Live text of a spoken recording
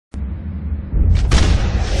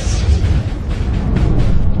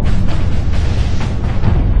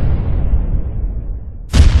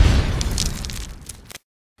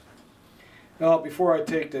Now, before I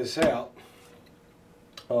take this out,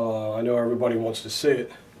 I know everybody wants to see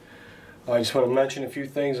it. I just want to mention a few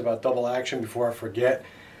things about double action before I forget.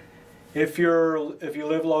 If you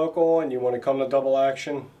live local and you want to come to double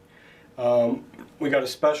action, we got a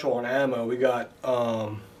special on ammo. We got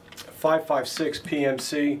 5.56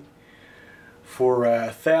 PMC for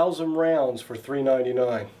 1,000 rounds for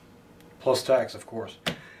 $3.99, plus tax, of course.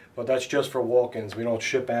 But that's just for walk-ins. We don't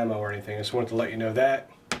ship ammo or anything. I just wanted to let you know that.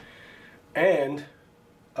 And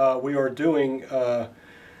we are doing the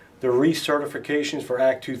recertifications for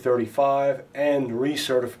Act 235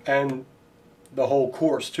 and the whole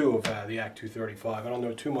course too of the Act 235. I don't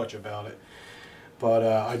know too much about it, but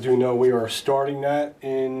I do know we are starting that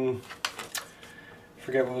in, I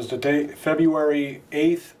forget what was the date, February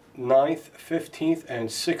 8th, 9th, 15th, and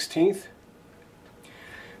 16th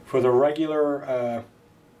for the regular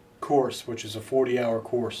course, which is a 40-hour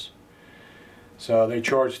course. So they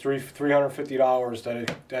charge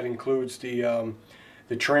 $350. That includes the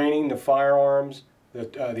training, the firearms,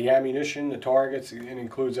 the ammunition, the targets. It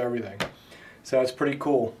includes everything. So that's pretty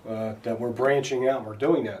cool that we're branching out and we're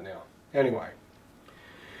doing that now. Anyway,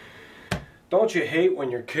 don't you hate when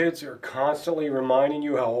your kids are constantly reminding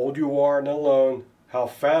you how old you are, and alone how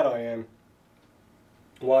fat I am?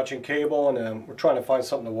 Watching cable, and we're trying to find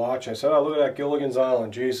something to watch. I said, oh, look at that Gilligan's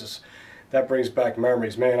Island. Jesus, that brings back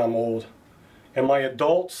memories. Man, I'm old. And my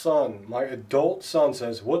adult son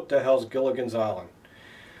says, what the hell's Gilligan's Island?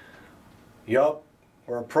 Yup,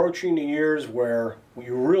 we're approaching the years where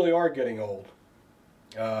you really are getting old,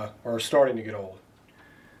 or starting to get old.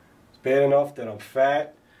 It's bad enough that I'm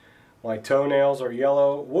fat, my toenails are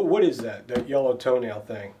yellow. What is that yellow toenail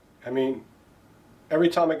thing? I mean, every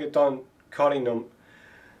time I get done cutting them,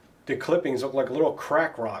 the clippings look like little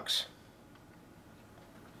crack rocks.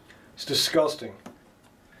 It's disgusting.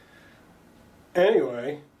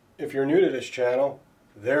 Anyway, if you're new to this channel,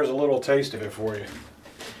 there's a little taste of it for you.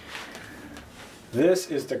 This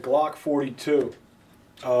is the Glock 42.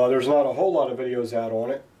 There's not a whole lot of videos out on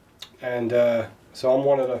it, and so I'm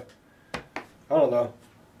one of the, I don't know,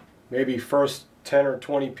 maybe first 10 or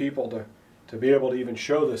 20 people to be able to even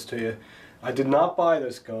show this to you. I did not buy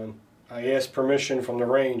this gun. I asked permission from the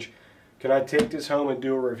range. Can I take this home and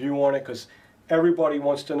do a review on it? Because everybody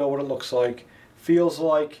wants to know what it looks like, feels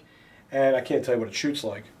like, and I can't tell you what it shoots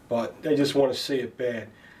like, but they just want to see it bad.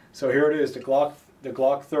 So here it is, the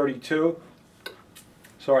Glock 32.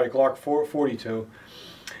 Sorry, the Glock 42,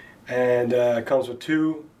 and it comes with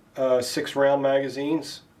two 6-round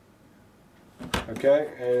magazines. Okay,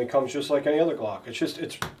 and it comes just like any other Glock.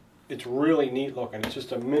 It's really neat looking. It's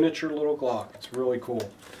just a miniature little Glock. It's really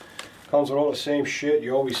cool. Comes with all the same shit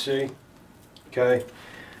you always see. Okay,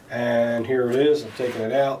 and here it is. I'm taking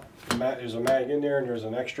it out. There's a mag in there, and there's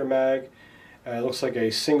an extra mag. It looks like a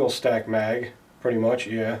single stack mag, pretty much.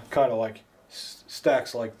 Yeah, kind of like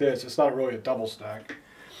stacks like this. It's not really a double stack.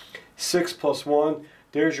 6+1.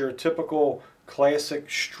 There's your typical classic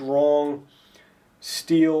strong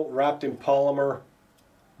steel wrapped in polymer,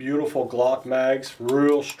 beautiful Glock mags,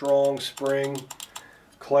 real strong spring,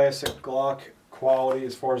 classic Glock quality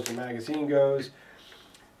as far as the magazine goes.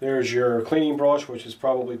 There's your cleaning brush, which is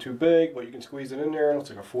probably too big, but you can squeeze it in there. It looks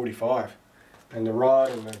like a 45. And the rod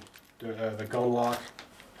and the gun lock.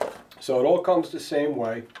 So it all comes the same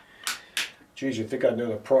way. Geez, you'd think I'd know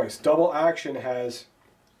the price. Double Action has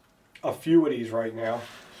a few of these right now.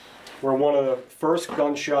 We're one of the first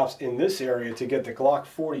gun shops in this area to get the Glock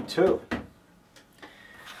 42.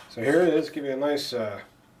 So here it is. Give you a nice, that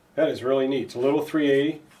is really neat. It's a little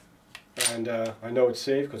 380, and I know it's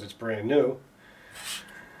safe because it's brand new.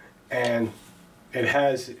 And it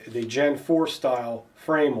has the Gen 4 style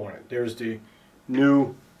frame on it. There's the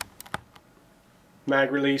new mag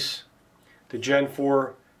release, the Gen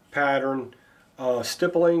 4 pattern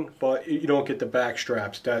stippling, but you don't get the back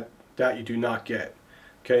straps. That you do not get.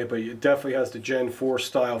 Okay, but it definitely has the Gen 4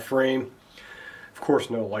 style frame. Of course,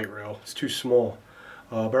 no light rail. It's too small.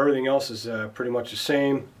 But everything else is pretty much the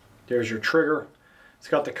same. There's your trigger. It's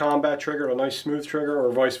got the combat trigger, a nice smooth trigger, or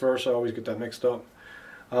vice versa. I always get that mixed up.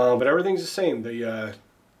 But everything's the same. The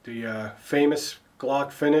famous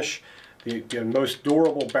Glock finish, the most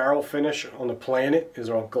durable barrel finish on the planet is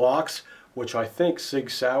on Glocks, which I think Sig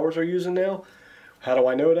Sauers are using now. How do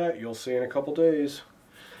I know that? You'll see in a couple days.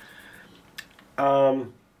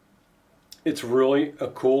 It's really a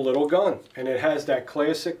cool little gun, and it has that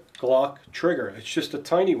classic Glock trigger. It's just a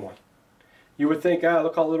tiny one. You would think,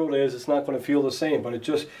 look how little it is, it's not going to feel the same, but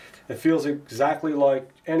it feels exactly like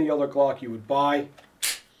any other Glock you would buy.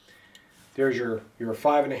 There's your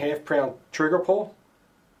 5.5 pound trigger pull.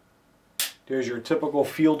 There's your typical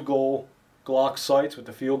field goal Glock sights with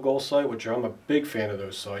the field goal sight, which I'm a big fan of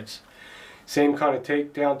those sights. Same kind of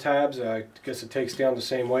takedown tabs. I guess it takes down the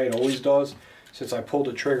same way it always does. Since I pulled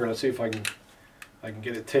the trigger, let's see if I can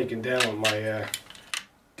get it taken down with my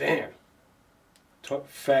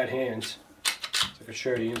fat hands. So I can show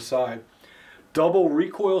you the inside. Double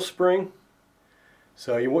recoil spring.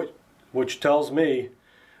 So which tells me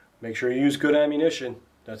make sure you use good ammunition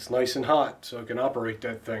that's nice and hot so it can operate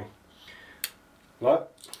that thing.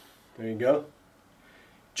 But there you go.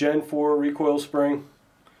 Gen 4 recoil spring.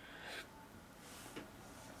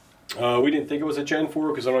 We didn't think it was a Gen 4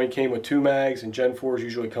 because it only came with 2 mags, and Gen 4s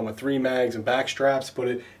usually come with 3 mags and back straps, but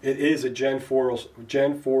it is a Gen 4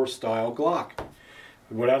 style Glock,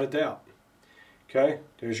 without a doubt. Okay,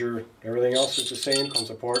 there's your, everything else is the same, comes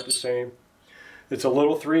apart the same. It's a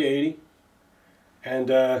little 380, and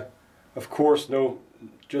of course, no,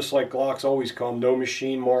 just like Glocks always come, no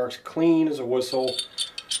machine marks, clean as a whistle,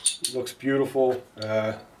 looks beautiful,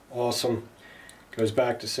 awesome, goes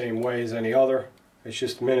back the same way as any other. It's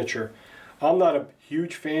just miniature. I'm not a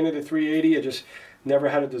huge fan of the 380. I just never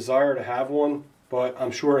had a desire to have one, but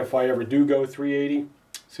I'm sure if I ever do go 380,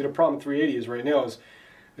 see the problem with 380 is right now is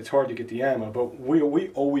it's hard to get the ammo, but we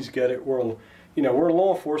always get it. We're in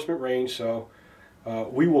law enforcement range, so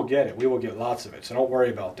we will get it. We will get lots of it, so don't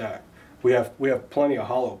worry about that. We have plenty of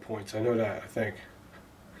hollow points. I know that, I think.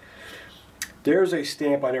 There's a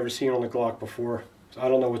stamp I've never seen on the Glock before, so I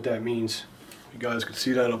don't know what that means. You guys can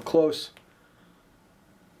see that up close.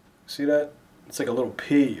 See that? It's like a little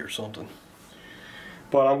P or something.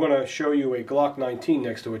 But I'm going to show you a Glock 19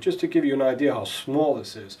 next to it just to give you an idea how small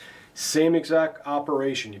this is. Same exact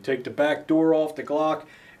operation. You take the back door off the Glock,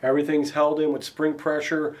 everything's held in with spring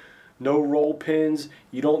pressure, no roll pins,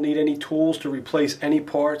 you don't need any tools to replace any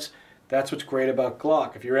parts. That's what's great about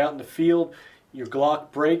Glock. If you're out in the field, your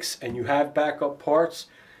Glock breaks and you have backup parts,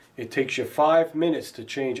 it takes you 5 minutes to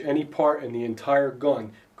change any part in the entire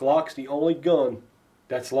gun. Glock's the only gun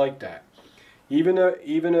that's like that. Even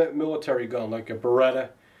a military gun like a Beretta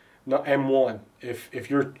M1, if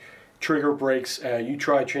your trigger breaks, you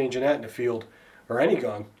try changing that in the field, or any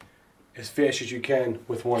gun, as fast as you can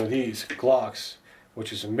with one of these Glocks,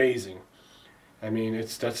 which is amazing. I mean,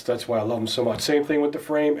 that's why I love them so much. Same thing with the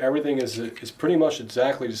frame. Everything is pretty much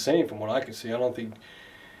exactly the same from what I can see. I don't think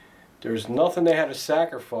there's nothing they had to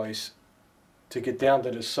sacrifice to get down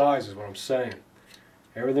to this size, is what I'm saying.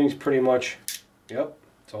 Everything's pretty much, yep.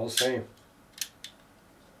 It's all the same.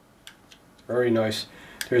 Very nice.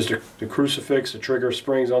 There's the crucifix, the trigger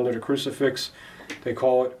springs under the crucifix, they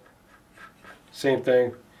call it. Same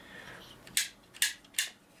thing.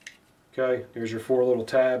 Okay, there's your 4 little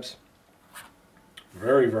tabs.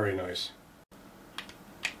 Very, very nice.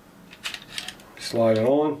 Slide it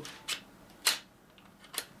on.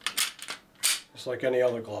 Just like any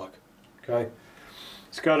other Glock. Okay.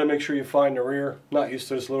 It's got to make sure you find the rear. Not used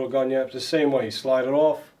to this little gun yet. It's the same way. You slide it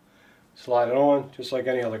off, slide it on, just like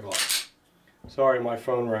any other Glock. Sorry, my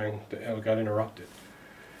phone rang. It got interrupted.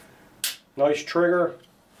 Nice trigger.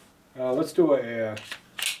 Let's do a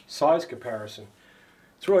size comparison.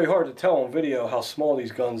 It's really hard to tell on video how small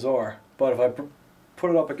these guns are, but if I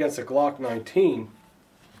put it up against a Glock 19,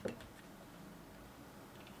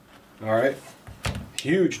 all right,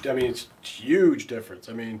 huge. I mean, it's huge difference.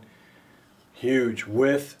 I mean, huge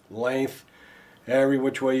width, length, every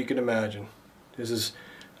which way you can imagine. This is,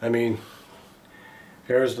 I mean,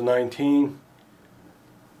 here's the 19,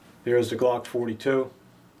 there's the Glock 42.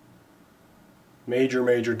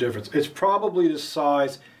 Major difference. It's probably the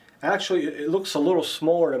size, actually it looks a little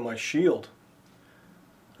smaller than my Shield.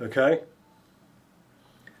 Okay?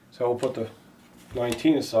 So we'll put the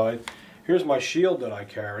 19 aside. Here's my Shield that I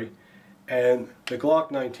carry. And the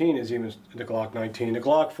Glock 19 is even, the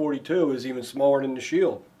Glock 42 is even smaller than the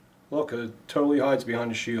Shield. Look, it totally hides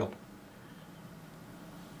behind the Shield.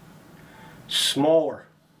 Smaller.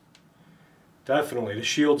 Definitely. The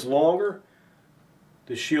Shield's longer.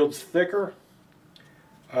 The Shield's thicker.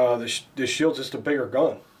 The Shield's just a bigger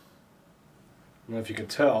gun. I don't know if you can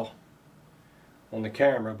tell on the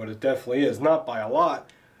camera, but it definitely is. Not by a lot,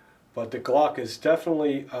 but the Glock is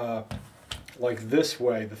definitely like this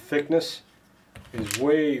way. The thickness is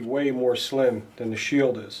way more slim than the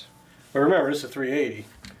Shield is. But remember, this is a 380.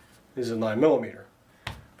 This is a 9mm.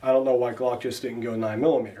 I don't know why Glock just didn't go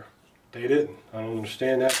 9mm. They didn't. I don't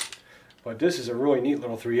understand that. But this is a really neat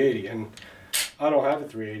little 380, and I don't have a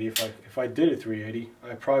 380. If I did a 380,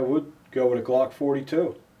 I probably would go with a Glock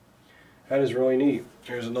 42. That is really neat.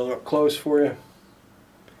 Here's another up close for you.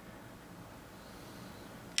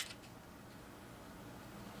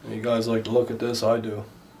 You guys like to look at this? I do.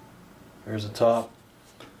 Here's the top.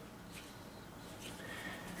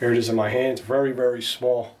 Here it is in my hand. It's very, very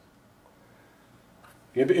small.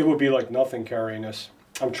 It would be like nothing carrying this.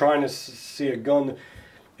 I'm trying to see a gun.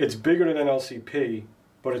 It's bigger than an LCP,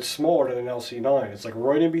 but it's smaller than an LC9. It's like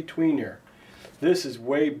right in between there. This is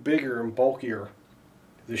way bigger and bulkier,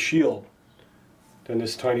 the shield, than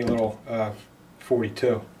this tiny little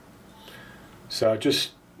 42. So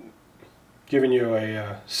just giving you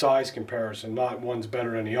a size comparison, not one's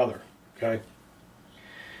better than the other, okay?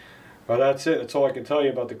 Well, that's it. That's all I can tell you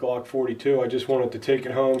about the Glock 42. I just wanted to take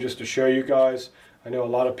it home just to show you guys. I know a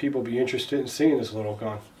lot of people be interested in seeing this little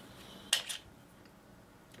gun.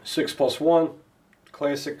 6+1,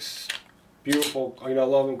 classics, beautiful, you know, I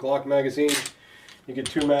love them, Glock magazine. You get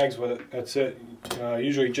 2 mags with it, that's it.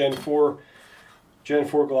 Usually Gen 4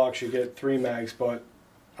 Glocks you get 3 mags, but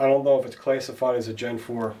I don't know if it's classified as a Gen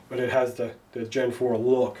 4, but it has the Gen 4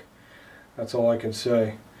 look. That's all I can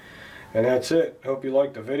say. And that's it. Hope you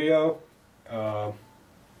liked the video.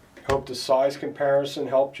 Hope the size comparison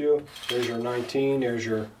helped you. There's your 19, there's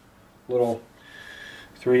your little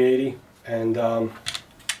 380, and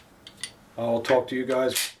I'll talk to you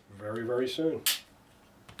guys very, very soon.